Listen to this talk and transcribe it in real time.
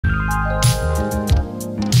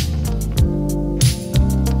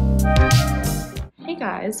Hey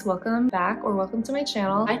guys, welcome back or welcome to my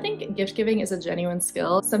channel. I think gift giving is a genuine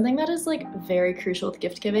skill. Something that is like very crucial with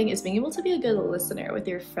gift giving is being able to be a good listener with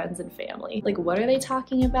your friends and family. Like, what are they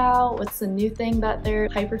talking about? What's the new thing that they're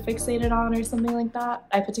hyper fixated on or something like that?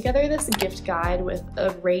 I put together this gift guide with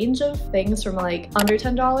a range of things from like under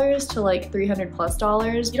 $10 to like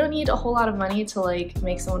 $300+. You don't need a whole lot of money to like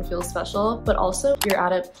make someone feel special, but also you're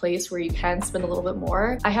at a place where you can spend a little bit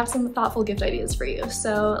more. I have some thoughtful gift ideas for you,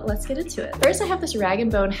 so let's get into it. First, I have this rag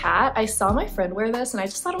and bone hat. I saw my friend wear this and I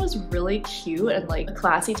just thought it was really cute and like a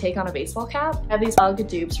classy take on a baseball cap. I have these UGG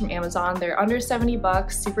dupes from Amazon. They're under 70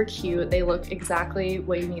 bucks, super cute. They look exactly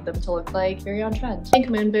what you need them to look like, very on trend. Pink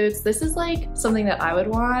moon boots. This is like something that I would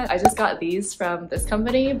want. I just got these from this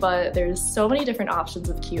company, but there's so many different options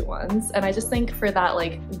of cute ones. And I just think for that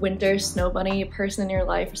like winter snow bunny person in your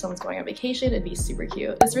life or someone's going on vacation, it'd be super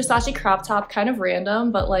cute. This Versace crop top, kind of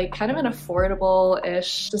random, but like kind of an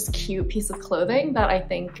affordable-ish, just cute piece of clothing that I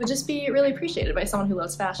think would just be really appreciated by someone who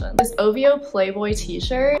loves fashion. This OVO Playboy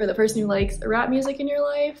t-shirt for the person who likes rap music in your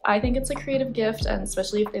life. I think it's a creative gift, and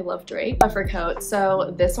especially if they love Drake. Puffer coat.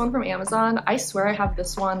 So this one from Amazon, I swear I have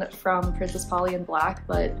this one from Princess Polly in black,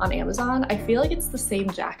 but on Amazon, I feel like it's the same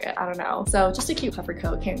jacket. I don't know. So just a cute puffer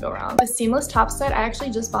coat, can't go wrong. The seamless top set, I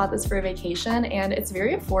actually just bought this for a vacation and it's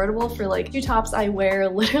very affordable for like two tops I wear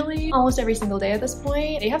literally almost every single day at this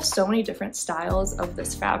point. They have so many different styles of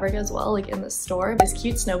this fabric as well, like in the store. This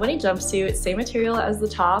cute snow bunny jumpsuit, same material as the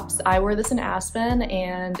tops. I wore this in Aspen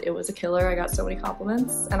and it was a killer. I got so many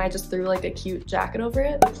compliments and I just threw like a cute jacket over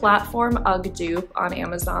it. The platform UGG dupe on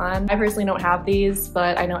Amazon. I personally don't have these,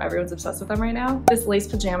 but I know everyone's obsessed with them right now. This lace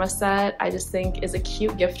pajama set, I just think is a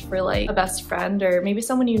cute gift for like a best friend or maybe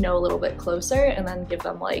someone you know a little bit closer, and then give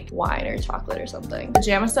them like wine or chocolate or something.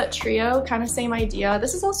 Pajama set trio, kind of same idea.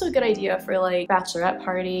 This is also a good idea for like bachelorette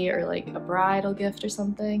party or like a bridal gift or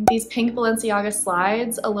something. These pink Balenciaga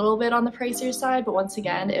slides, a little bit on the pricier side, but once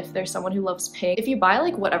again, if there's someone who loves pink, if you buy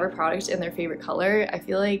like whatever product in their favorite color, I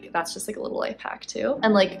feel like that's just like a little life hack too.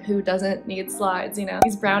 And like, who doesn't need slides, you know?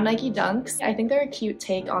 These brown Nike Dunks, I think they're a cute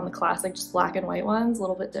take on the classic just black and white ones, a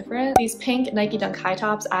little bit different. These pink Nike Dunk high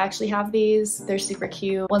tops, I actually have these. They're super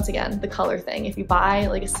cute. Once again, the color thing. If you buy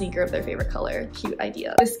like a sneaker of their favorite color, cute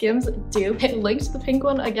idea. The Skims dupe, it linked the pink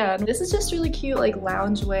one again. This is just really cute, like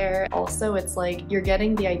loungewear. Also, it's like you're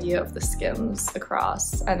getting the idea of the Skims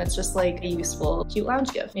across, and it's just like a useful cute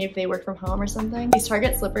lounge gift. Maybe if they work from home or something. These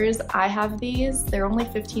Target slippers, I have these. They're only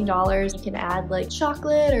 $15. You can add like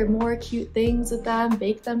chocolate or more cute things with them,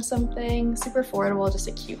 bake them something. Super affordable, just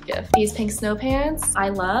a cute gift. These pink snow pants, I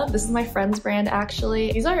love. This is my friend's brand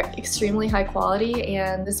actually. These are extremely high quality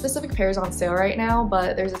and this specific pair is on sale right now,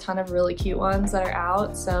 but there's a ton of really cute ones that are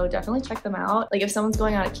out, so definitely check them out. Like if someone's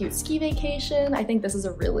going on a cute ski vacation, I think this is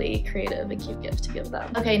a really creative and cute gift to give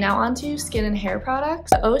them. Okay, now on to skin and hair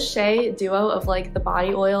products. The O'Shea duo of like the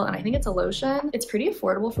body oil, and I think it's a lotion. It's pretty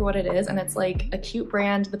affordable for what it is, and it's like a cute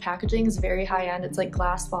brand. The packaging is very high end. It's like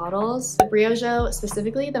glass bottles. The Briojo,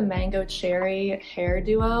 specifically the mango cherry hair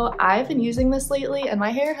duo. I've been using this lately and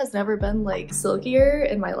my hair has never been like silkier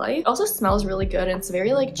in my life. It also smells really good and it's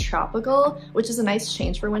very like tropical, which is a nice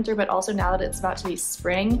change for winter, but also now that it's about to be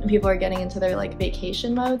spring and people are getting into their like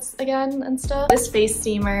vacation modes again and stuff. This face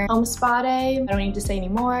steamer, Home Spa Day, I don't need to say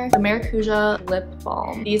anymore. The Maracuja lip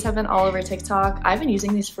balm. These have been all over TikTok. I've been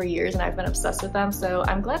using these for years and I've been obsessed with them, so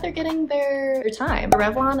I'm glad they're getting their time. The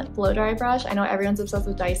Revlon blow dry brush. I know everyone's obsessed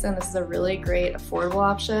with Dyson. This is a really great affordable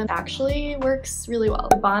option. Actually works really well.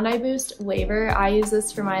 The Bondi Boost Waver. I use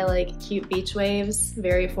this for my like cute beach waves.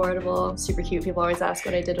 Very affordable, super cute. People always ask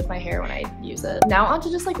what I did with my hair when I use it. Now onto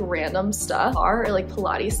just like random stuff. Or like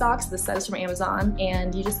Pilates socks. This set is from Amazon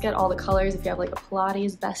and you just get all the colors if you have like a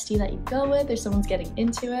Pilates bestie that you go with or someone's getting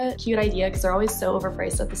into it. Cute idea because they're always so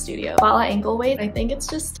overpriced at the studio. Spotlight ankle weight. I think it's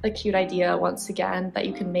just a cute idea once again that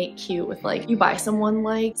you can make cute with like you buy someone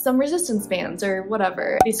like some resistance bands or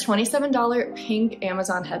whatever. These $27 pink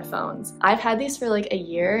Amazon headphones. I've had these for like a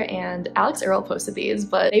year and Alex Earl posted these,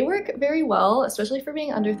 but they work very well, especially for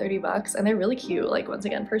being under 30 bucks, and they're really cute. Like once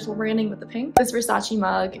again, personal branding with the pink. This Versace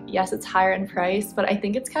mug, yes, it's higher in price, but I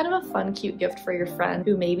think it's kind of a fun, cute gift for your friend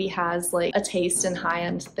who maybe has like a taste in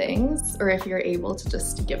high-end things, or if you're able to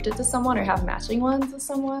just gift it to someone or have matching ones with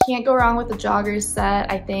someone. Can't go wrong with the joggers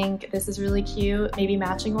set. I think this is really cute. Maybe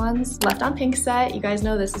matching ones. Left on Pink set. You guys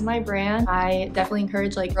know this is my brand. I definitely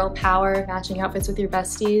encourage like girl power matching outfits with your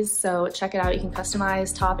besties. So check it out. You can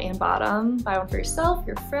customize top and bottom. Buy one for yourself,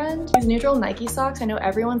 your friend. These neutral Nike socks. I know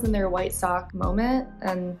everyone's in their white sock moment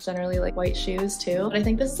and generally like white shoes too. But I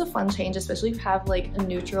think this is a fun change, especially if you have like a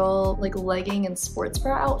neutral like legging and sports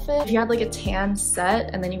bra outfit. If you had like a tan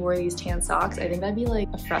set and then you wore these tan socks, I think that'd be like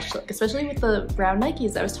a fresh look, especially with the brown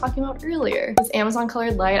Nikes I was talking about earlier. This Amazon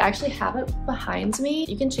colored light, I actually have it behind me.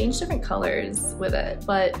 You can change different colors with it,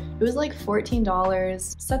 but it was like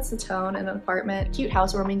 $14. Sets the tone in an apartment. Cute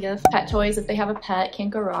housewarming gift. Pet toys, if they have a pet, can't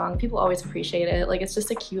go wrong. People always appreciate it. Like it's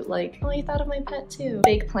just a cute like, oh, you thought of my pet too.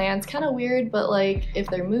 Fake plants, kind of weird, but like if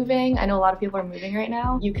they're moving, I know a lot of people are moving right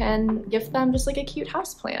now, you can gift them just like a cute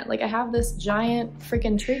house plant. Like I have this giant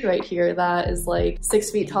freaking tree right here that is like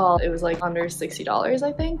 6 feet tall. It was like under $60,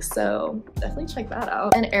 I think. So definitely check that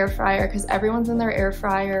out. An air fryer, because everyone's in their air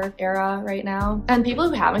fryer era right now. And people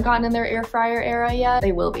who haven't gotten in their air fryer era yet,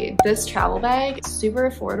 they will be. This travel bag, super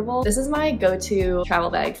affordable. This is my go-to travel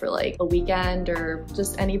bag for like a weekend or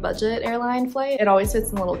just any budget airline flight. It always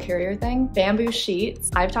fits in a little carrier thing. Bamboo sheets.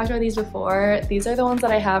 I've talked about these before. These are the ones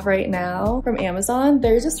that I have right now from Amazon.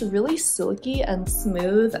 They're just really silky and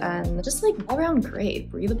smooth and just like all around great,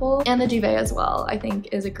 breathable. And the duvet as well, I think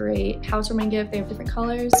is a great housewarming gift. They have different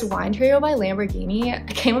colors. Wine Trio by Lamborghini. It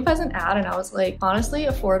came up as an ad and I was like, honestly,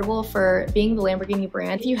 affordable for being the Lamborghini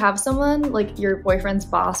brand. If you have someone like your boyfriend's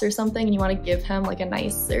boss or something and you want to give him like a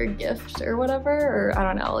nicer gift or whatever, or I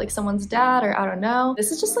don't know, like someone's dad or I don't know,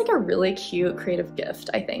 this is just like a really cute creative gift,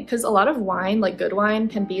 I think, because a lot of wine, like good wine,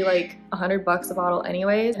 can be like $100 a bottle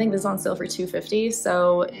anyways. I think this is on sale for $2.50,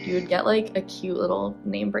 so you would get like a cute little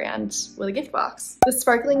name brand with a gift box. The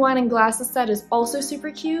sparkling wine and glasses set is also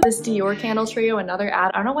super cute. This Dior candle trio, another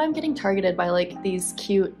ad. I don't know why I'm getting targeted by like these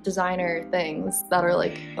cute designer things that are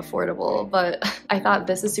like affordable, but I thought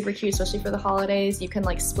this is super cute, especially for the holidays. You can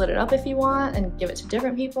like split it up if you want and give it to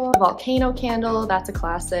different people. The volcano candle, that's a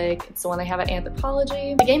classic. It's the one they have at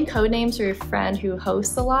Anthropology. The game Codenames for your friend who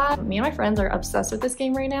hosts a lot. Me and my friends are obsessed with this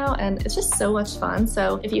game right now and it's just so much fun.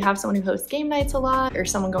 So if you have someone who hosts game nights a lot or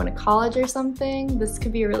someone going to college or something, this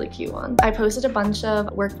could be a really cute one. I posted a bunch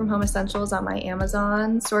of work from home essentials on my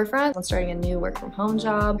Amazon storefront. I'm starting a new work from home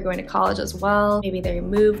job. They're going to college as well. Maybe they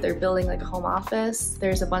moved, they're building like a home office.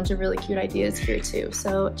 There's a bunch of really cute ideas here too.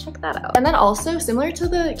 So check that out. And then also similar to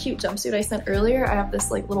the cute jumpsuit I sent earlier, I have this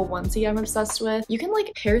like little onesie I'm obsessed with. You can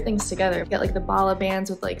like pair things together. Get like the bala bands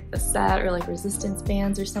with like the set or like resistance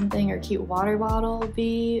bands or something, or a cute water bottle would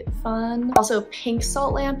be fun. Also pink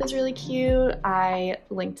salt lamp is really cute. I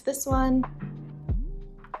linked this one.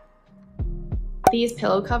 These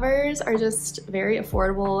pillow covers are just very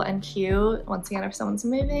affordable and cute. Once again, if someone's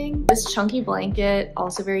moving. This chunky blanket,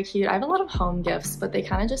 also very cute. I have a lot of home gifts, but they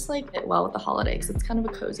kind of just like fit well with the holiday because it's kind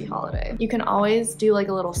of a cozy holiday. You can always do like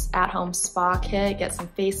a little at-home spa kit, get some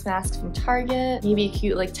face masks from Target, maybe a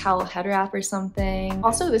cute like towel head wrap or something.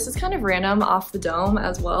 Also, this is kind of random off the dome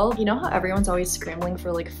as well. You know how everyone's always scrambling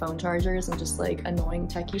for like phone chargers and just like annoying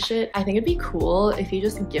techie shit? I think it'd be cool if you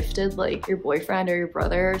just gifted like your boyfriend or your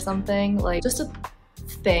brother or something, like just a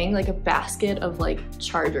thing, like a basket of like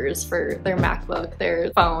chargers for their MacBook,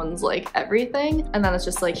 their phones, like everything. And then it's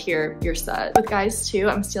just like, here, you're set. With guys too,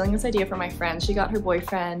 I'm stealing this idea from my friend. She got her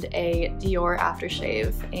boyfriend a Dior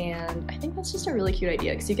aftershave, and I think that's just a really cute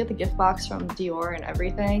idea because you get the gift box from Dior and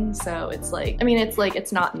everything. So it's like, I mean, it's like,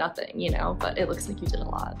 it's not nothing, you know, but it looks like you did a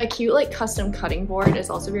lot. A cute like custom cutting board is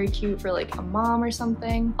also very cute for like a mom or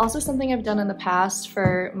something. Also something I've done in the past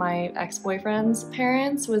for my ex-boyfriend's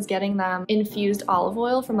parents was getting them infused olive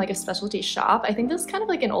oil from like a specialty shop. I think this is kind of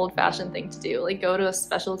like an old-fashioned thing to do, like go to a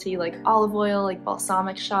specialty like olive oil, like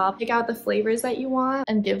balsamic shop, pick out the flavors that you want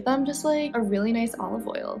and give them just like a really nice olive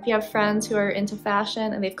oil. If you have friends who are into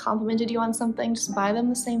fashion and they've complimented you on something, just buy them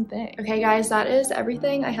the same thing. Okay guys, that is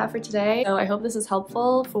everything I have for today. So I hope this is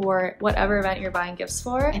helpful for whatever event you're buying gifts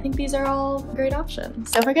for. I think these are all great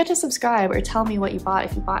options. Don't forget to subscribe or tell me what you bought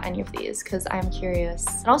if you bought any of these, because I'm curious.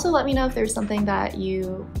 And also let me know if there's something that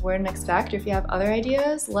you wouldn't expect, or if you have other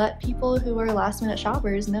ideas, let people who are last minute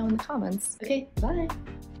shoppers know in the comments. Okay, bye.